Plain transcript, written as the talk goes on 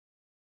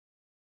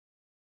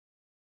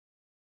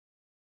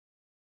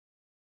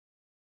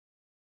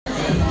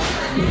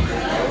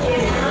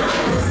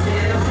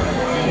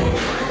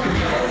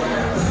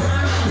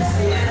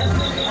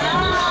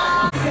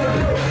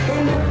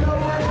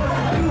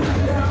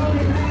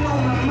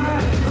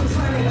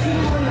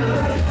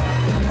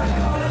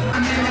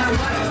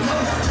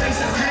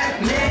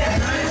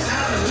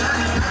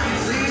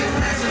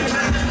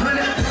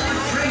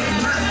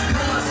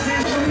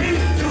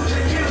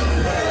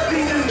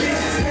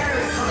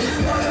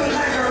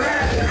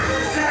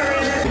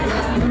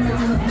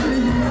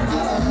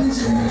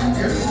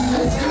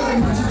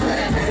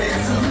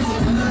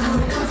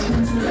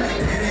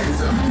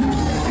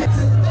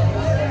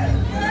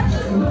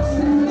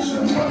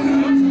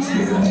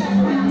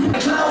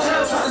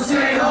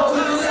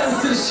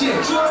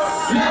shit.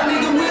 Young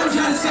nigga Will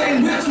trying to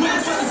say whips, for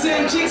the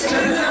same chicks,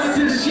 trying to tell me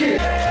to the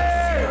shit.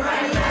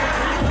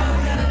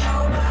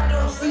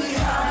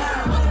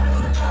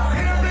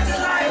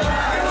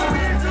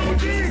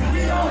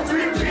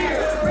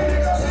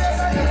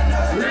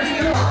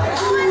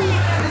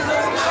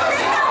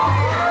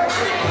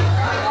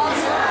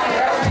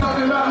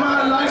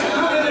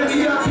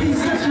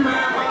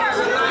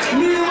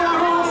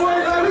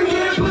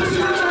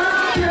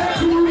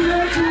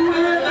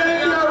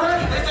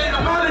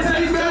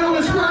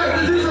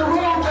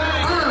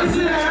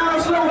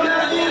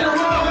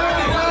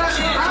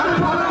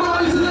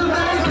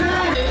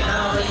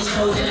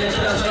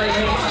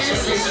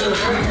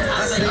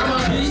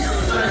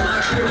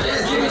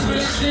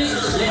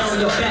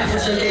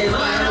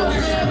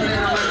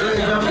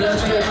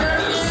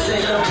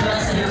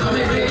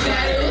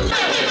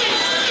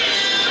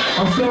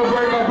 I'm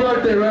celebrating my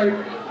birthday, right?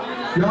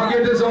 Y'all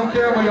get this on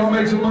camera, y'all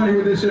make some money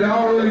with this shit. I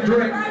don't really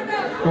drink.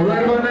 But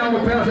right about now, I'm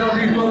gonna pass out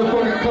these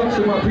motherfucking cups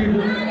to my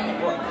people.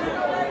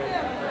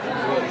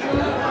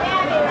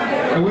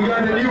 And we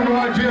got the new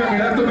Ron Jeremy.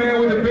 That's the man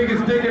with the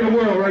biggest dick in the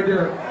world right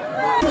there.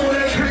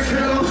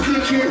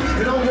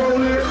 It don't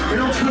roll it, it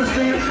don't twist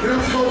it, it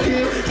don't smoke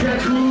it, that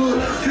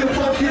good, still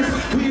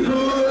focused, we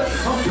hood,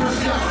 I'm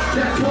pressed up,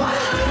 that's what,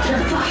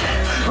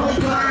 I'm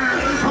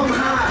blind, I'm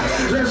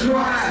high, let's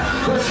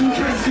ride, but you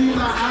can't see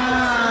my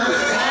eyes.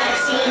 Bad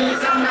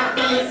shit's on my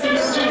face and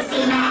you can't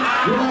see my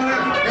eyes.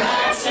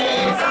 Bad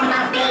shit's on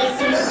my face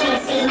and you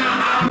can't see my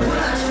eyes.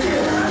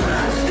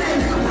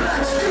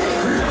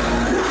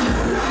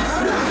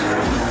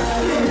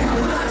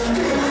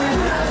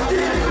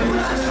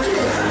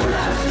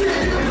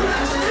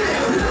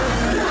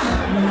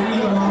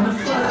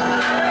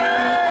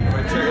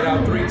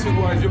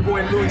 It's your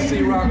boy Louie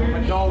C Rock with my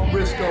dog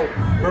Brisco,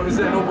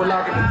 representing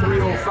Overlock in the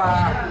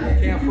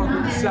 305. Can't fuck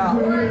with the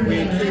South. We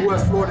in Key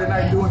West, Florida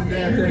tonight doing the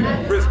damn thing.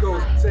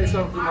 Brisco, say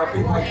something to my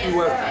people in Key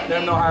West. Let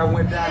them know how it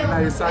went down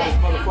tonight inside this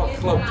motherfucking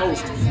club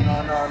coast. No.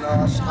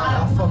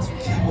 I fucks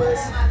with Key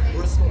West.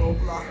 Brisco don't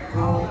block the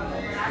room.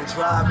 The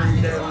drive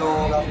ain't that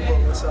long. I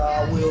fuck with y'all.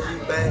 I will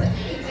be back.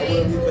 I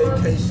will be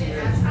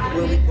vacationing. I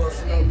will be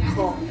busting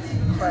up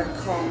crack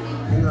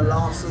and the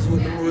lobsters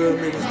with the real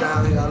niggas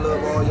down here. I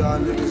love all y'all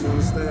niggas, you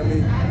understand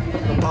me?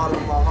 From the bottom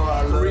of my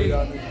heart, I love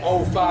y'all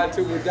niggas. 305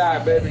 till we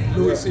die, baby.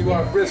 Louie C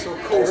Rock, Brisco,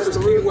 coast to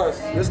Key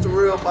West. This the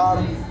real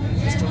bottom.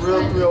 It's the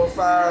real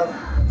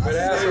 305. Better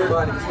ask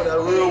somebody. For that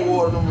real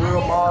water, them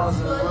real models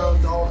and the real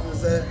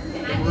dolphins at,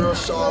 the real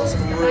sharks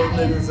and the real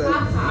niggas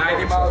at.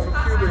 90 miles from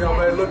Cuba, y'all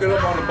better look it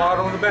up on the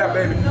bottom of the map,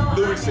 baby.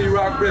 Louie C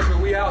Rock,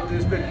 Brisco, we out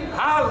this bitch.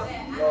 Holla!